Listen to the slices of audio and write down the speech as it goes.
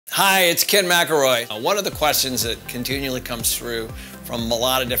Hi, it's Ken McElroy. One of the questions that continually comes through from a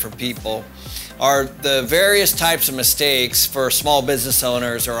lot of different people are the various types of mistakes for small business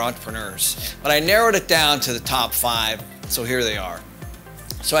owners or entrepreneurs. But I narrowed it down to the top 5, so here they are.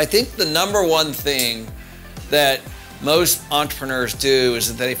 So I think the number one thing that most entrepreneurs do is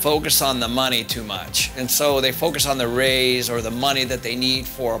that they focus on the money too much. And so they focus on the raise or the money that they need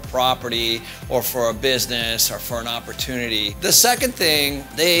for a property or for a business or for an opportunity. The second thing,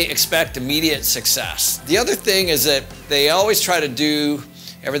 they expect immediate success. The other thing is that they always try to do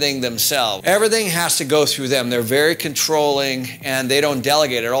everything themselves. Everything has to go through them. They're very controlling and they don't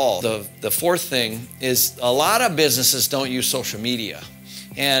delegate at all. The fourth thing is a lot of businesses don't use social media.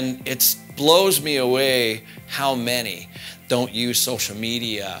 And it blows me away how many don't use social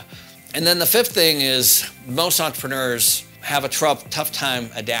media. And then the fifth thing is most entrepreneurs have a tough time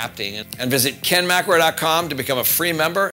adapting. And visit kenmcelroy.com to become a free member.